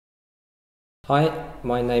Hi,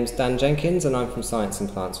 my name's Dan Jenkins and I'm from Science and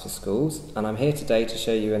Plants for Schools, and I'm here today to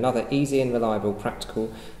show you another easy and reliable practical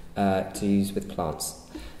to use with plants.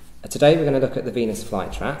 Today we're going to look at the Venus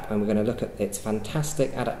flytrap, and we're going to look at its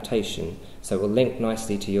fantastic adaptation, so it will link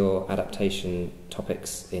nicely to your adaptation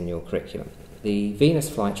topics in your curriculum. The Venus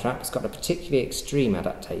flytrap has got a particularly extreme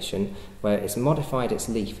adaptation where it's modified its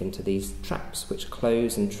leaf into these traps which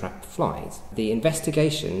close and trap flies. The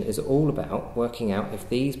investigation is all about working out if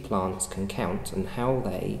these plants can count and how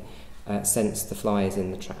they sense the flies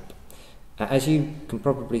in the trap. As you can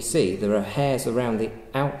probably see, there are hairs around the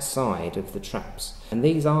outside of the traps, and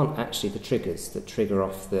these aren't actually the triggers that trigger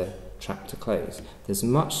off the trap to close. There's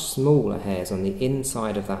much smaller hairs on the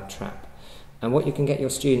inside of that trap. And what you can get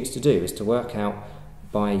your students to do is to work out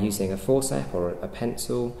by using a forceps or a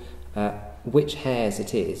pencil which hairs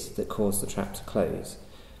it is that cause the trap to close.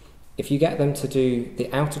 If you get them to do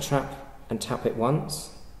the outer trap and tap it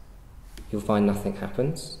once, you'll find nothing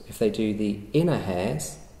happens. If they do the inner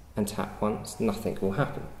hairs and tap once, nothing will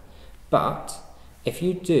happen. But if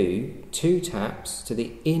you do 2 taps to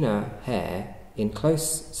the inner hair in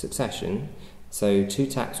close succession, so 2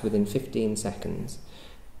 taps within 15 seconds,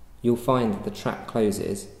 you'll find that the trap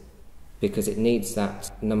closes because it needs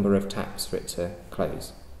that number of taps for it to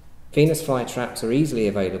close. Venus flytraps are easily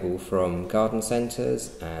available from garden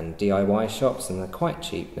centres and DIY shops, and they're quite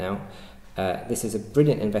cheap now. This is a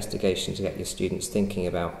brilliant investigation to get your students thinking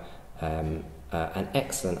about an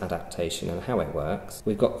excellent adaptation and how it works.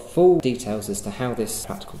 We've got full details as to how this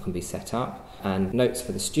practical can be set up, and notes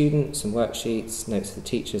for the students and worksheets, notes for the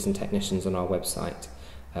teachers and technicians on our website.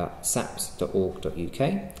 saps.org.uk.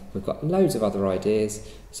 We've got loads of other ideas,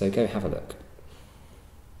 so go have a look.